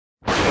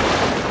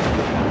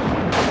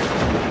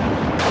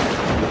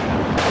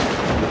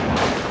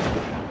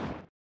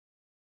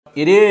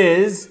It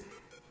is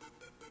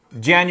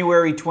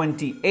January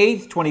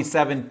 28th,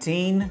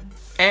 2017.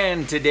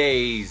 And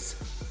today's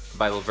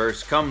Bible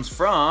verse comes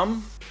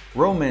from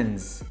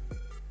Romans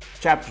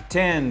chapter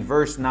 10,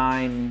 verse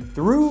 9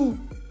 through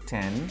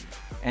 10.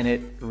 And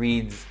it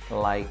reads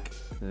like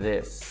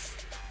this: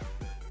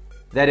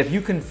 that if you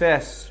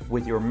confess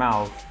with your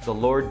mouth the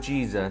Lord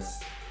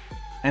Jesus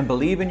and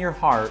believe in your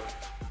heart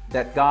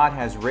that God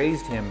has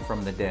raised him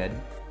from the dead,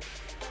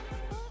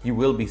 you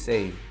will be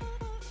saved.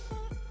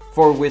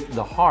 For with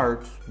the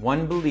heart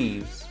one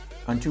believes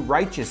unto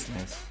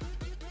righteousness,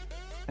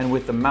 and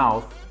with the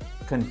mouth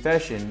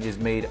confession is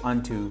made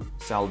unto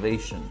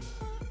salvation.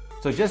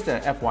 So just a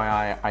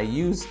FYI, I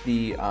use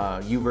the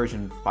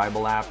YouVersion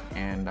Bible app,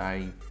 and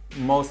I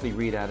mostly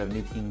read out of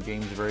New King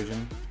James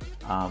Version.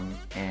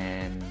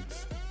 And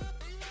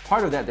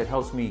part of that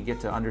helps me get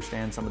to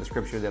understand some of the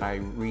scripture that I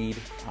read,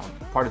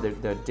 part of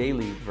the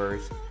daily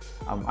verse,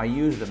 I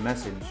use the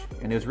Message,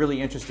 and it was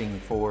really interesting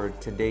for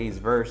today's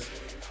verse.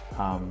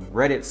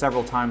 Read it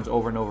several times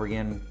over and over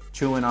again,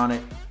 chewing on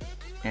it,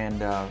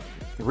 and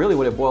really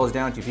what it boils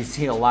down to, if you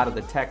see a lot of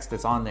the text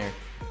that's on there,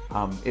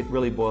 it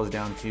really boils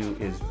down to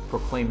is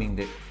proclaiming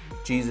that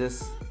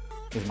Jesus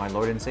is my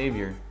Lord and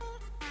Savior.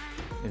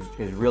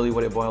 Is really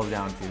what it boils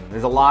down to.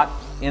 There's a lot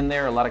in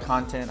there, a lot of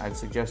content. I'd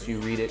suggest you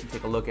read it and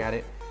take a look at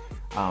it.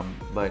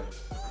 But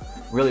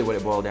really what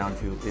it boiled down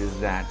to is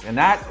that. And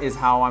that is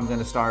how I'm going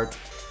to start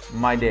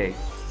my day.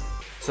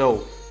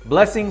 So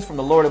blessings from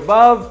the Lord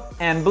above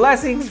and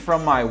blessings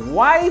from my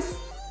wife,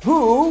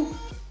 who,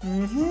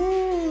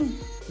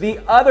 the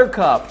other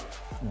cup,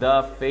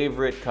 the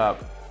favorite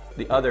cup,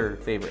 the other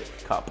favorite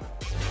cup.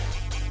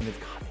 And it's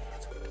coffee.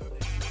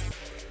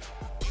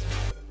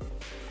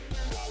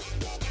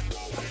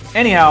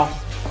 Anyhow,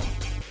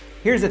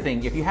 here's the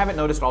thing. If you haven't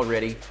noticed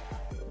already,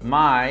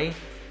 my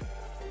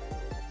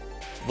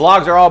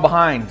vlogs are all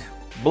behind,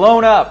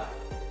 blown up.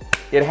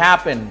 It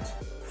happened.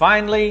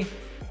 Finally,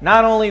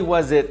 not only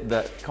was it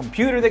the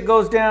computer that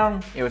goes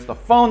down, it was the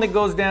phone that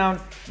goes down,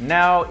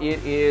 now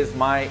it is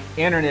my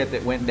internet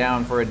that went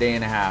down for a day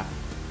and a half.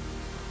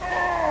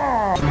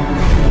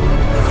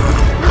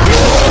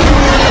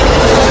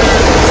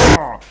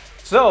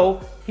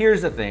 So,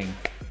 here's the thing.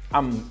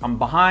 I'm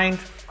behind.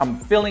 I'm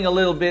feeling a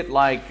little bit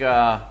like,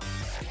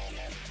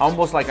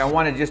 almost like I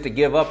wanted just to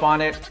give up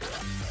on it.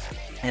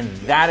 And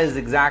that is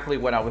exactly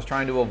what I was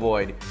trying to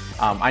avoid.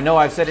 I know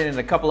I've said it in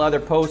a couple other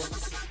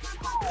posts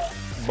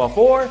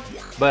before,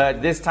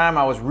 but this time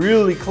I was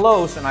really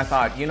close and I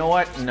thought, you know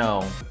what?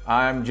 No,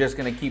 I'm just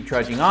gonna keep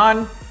trudging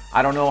on.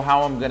 I don't know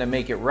how I'm gonna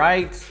make it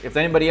right. If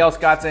anybody else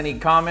got any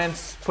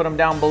comments, put them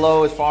down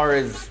below as far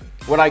as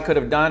what I could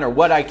have done or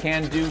what I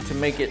can do to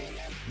make it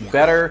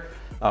better,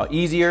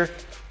 easier.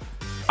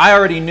 I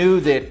already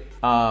knew that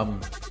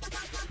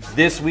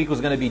this week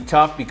was going to be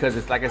tough because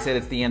it's, like I said,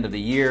 it's the end of the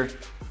year.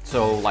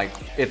 So like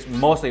it's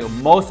most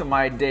of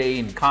my day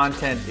and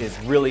content is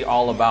really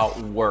all about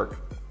work.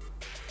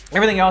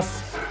 Everything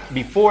else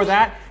before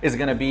that is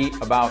going to be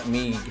about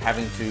me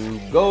having to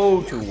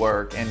go to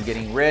work and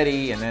getting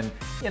ready, and then,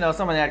 you know,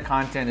 some of that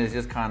content is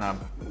just kind of.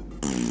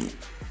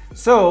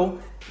 So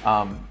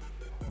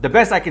the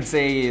best I can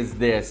say is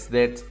this,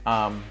 that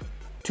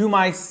to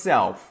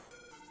myself,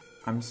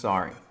 I'm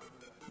sorry.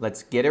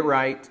 Let's get it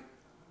right.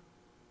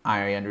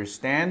 I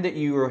understand that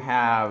you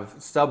have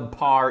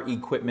subpar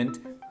equipment,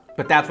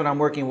 but that's what I'm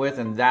working with,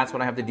 and that's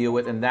what I have to deal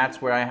with, and that's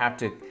where I have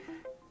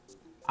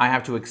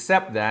to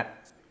accept that,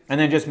 and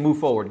then just move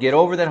forward. Get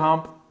over that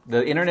hump.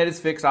 The internet is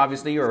fixed,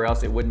 obviously, or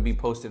else it wouldn't be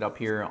posted up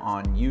here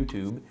on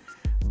YouTube.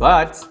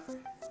 But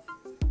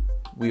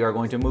we are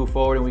going to move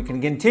forward, and we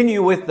can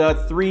continue with the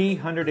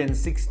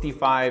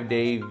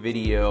 365-day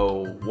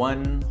video,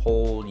 1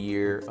 whole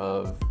year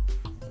of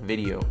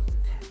video.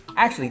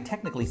 Actually,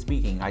 technically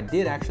speaking, I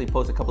did actually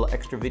post a couple of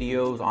extra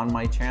videos on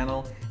my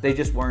channel. They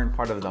just weren't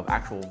part of the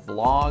actual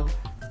vlog.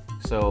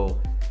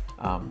 So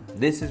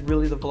this is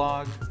really the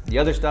vlog. The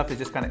other stuff is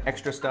just kind of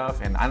extra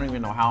stuff, and I don't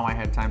even know how I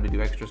had time to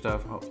do extra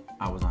stuff. Oh,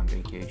 I was on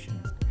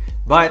vacation.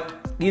 But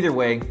either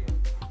way,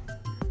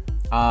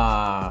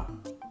 the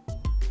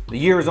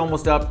year is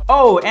almost up.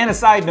 Oh, and a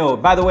side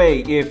note, by the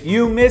way, if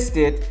you missed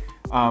it,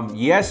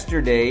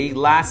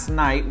 last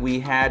night, we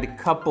had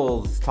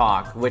couples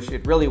talk, which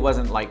it really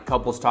wasn't like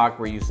couples talk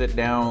where you sit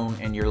down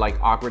and you're like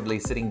awkwardly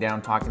sitting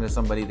down talking to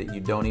somebody that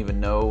you don't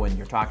even know, and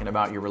you're talking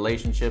about your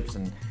relationships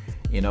and,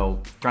 you know,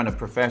 trying to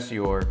profess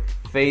your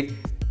faith.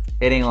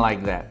 It ain't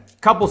like that.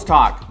 Couples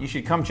talk. You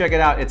should come check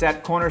it out. It's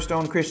at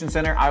Cornerstone Christian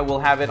Center. I will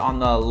have it on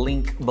the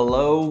link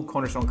below,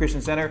 Cornerstone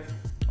Christian Center.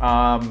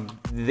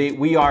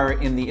 We are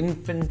in the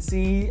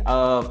infancy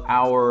of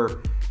our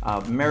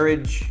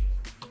marriage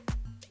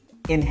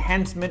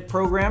enhancement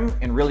program,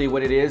 and really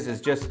what it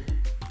is just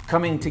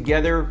coming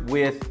together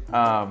with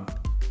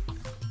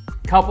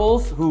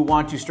couples who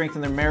want to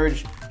strengthen their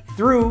marriage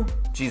through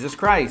Jesus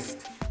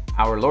Christ,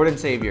 our Lord and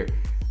Savior.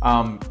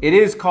 It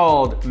is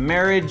called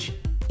Marriage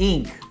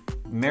Inc.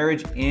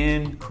 Marriage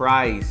in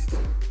Christ.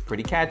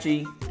 Pretty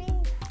catchy.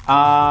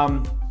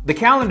 The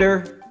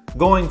calendar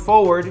going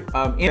forward,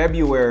 in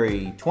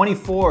February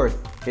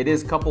 24th, it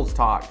is Couples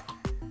Talk.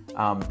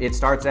 It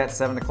starts at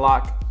 7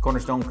 o'clock,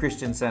 Cornerstone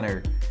Christian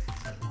Center.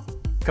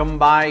 Come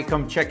by,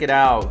 come check it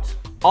out.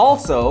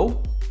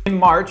 Also, in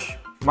March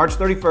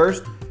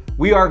 31st,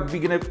 we are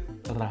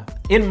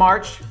in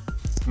March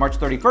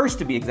 31st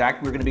to be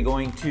exact, we're gonna be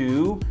going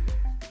to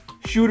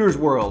Shooter's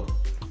World.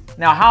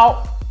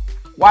 Now,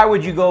 why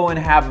would you go and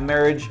have a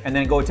marriage and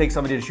then go take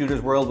somebody to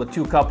Shooter's World with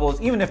two couples,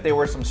 even if there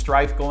were some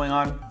strife going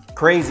on?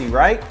 Crazy,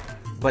 right?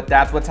 But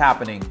that's what's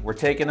happening. We're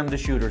taking them to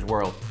Shooter's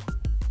World.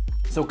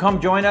 So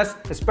come join us,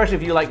 especially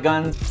if you like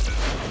guns.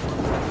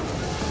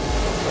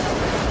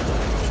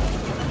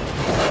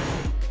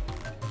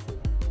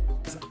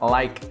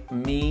 Like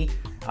me,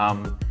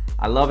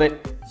 I love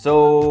it.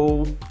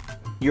 So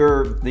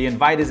the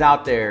invite is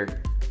out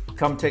there.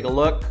 Come take a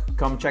look,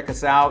 come check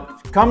us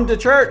out. Come to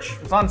church,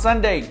 it's on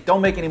Sunday.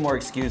 Don't make any more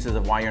excuses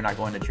of why you're not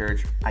going to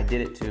church. I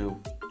did it too,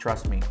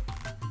 trust me.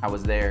 I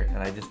was there and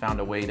I just found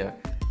a way to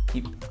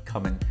keep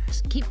coming.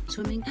 Just keep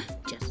swimming,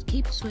 just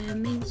keep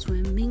swimming,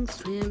 swimming,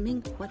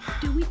 swimming. What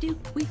do?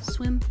 We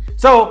swim.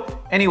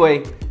 So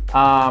anyway,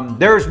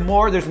 there's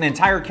more. There's an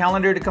entire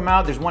calendar to come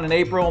out. There's one in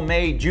April,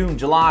 May, June,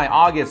 July,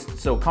 August.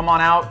 So come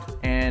on out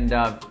and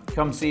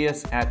come see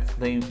us at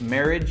the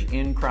Marriage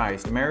in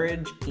Christ,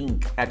 Marriage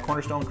Inc. at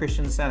Cornerstone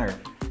Christian Center.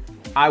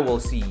 I will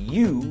see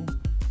you,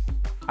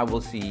 and I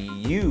will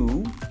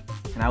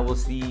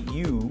see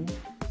you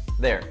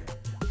there.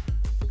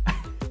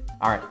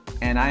 All right,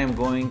 and I am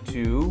going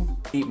to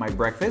eat my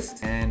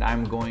breakfast, and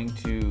I'm going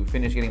to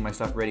finish getting my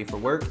stuff ready for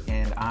work,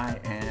 and I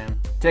am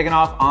taking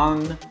off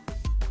on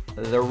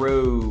the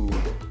road.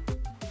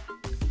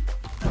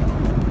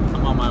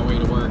 I'm on my way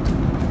to work.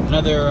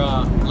 Another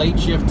late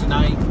shift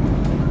tonight,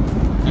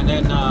 and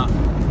then,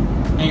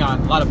 hang on,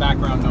 a lot of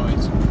background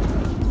noise.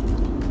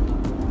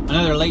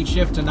 Another late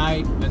shift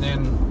tonight, and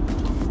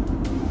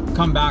then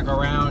come back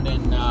around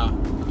and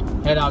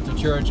head out to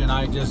church, and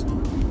I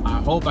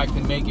hope I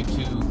can make it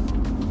to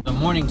the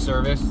morning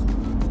service.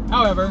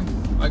 However,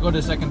 I go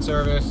to second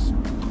service,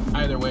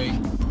 either way,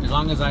 as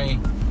long as I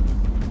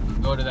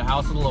go to the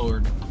house of the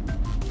Lord.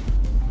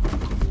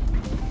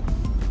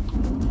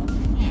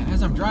 Man,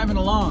 as I'm driving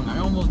along, I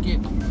almost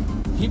get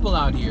people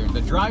out here.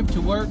 The drive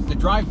to work, the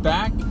drive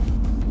back,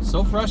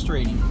 so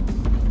frustrating.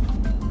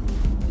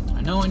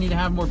 I know I need to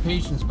have more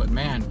patience, but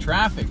man,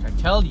 traffic, I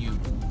tell you.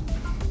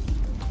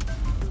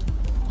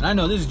 And I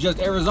know this is just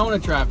Arizona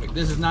traffic.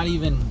 This is not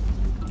even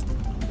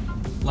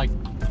like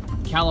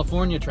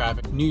California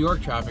traffic, New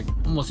York traffic.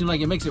 Almost seems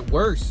like it makes it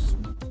worse.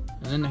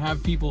 And then to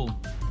have people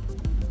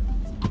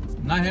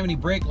not have any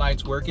brake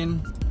lights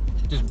working,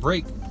 just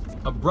brake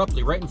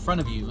abruptly right in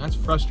front of you. That's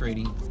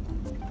frustrating.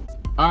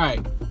 All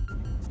right,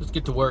 let's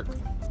get to work.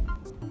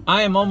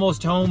 I am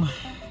almost home,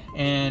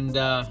 and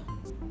I'm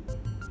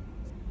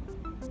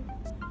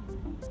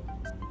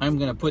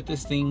gonna put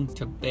this thing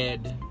to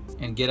bed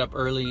and get up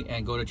early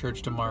and go to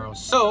church tomorrow.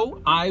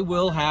 So I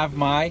will have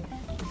my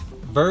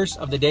verse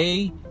of the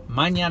day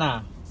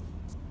mañana.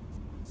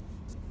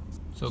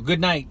 So good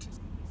night.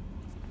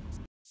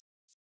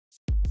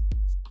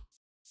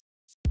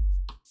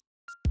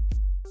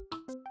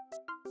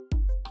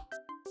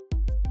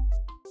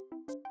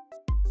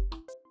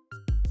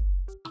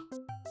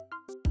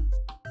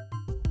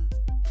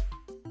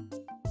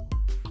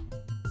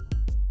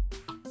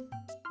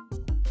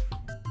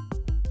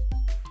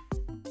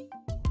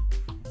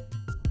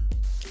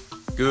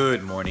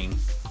 Good morning.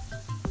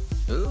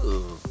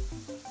 Ooh.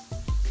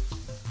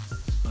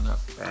 One up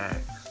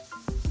back.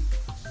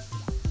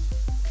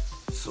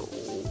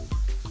 Sold.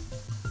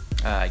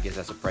 I guess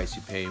that's the price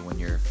you pay when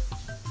you're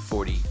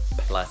 40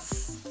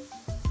 plus.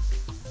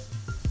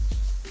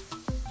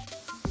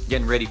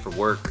 Getting ready for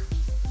work.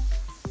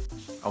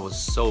 I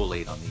was so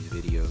late on these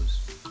videos.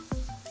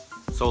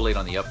 So late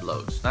on the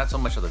uploads. Not so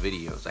much on the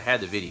videos. I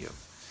had the video.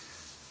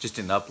 Just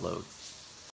didn't upload.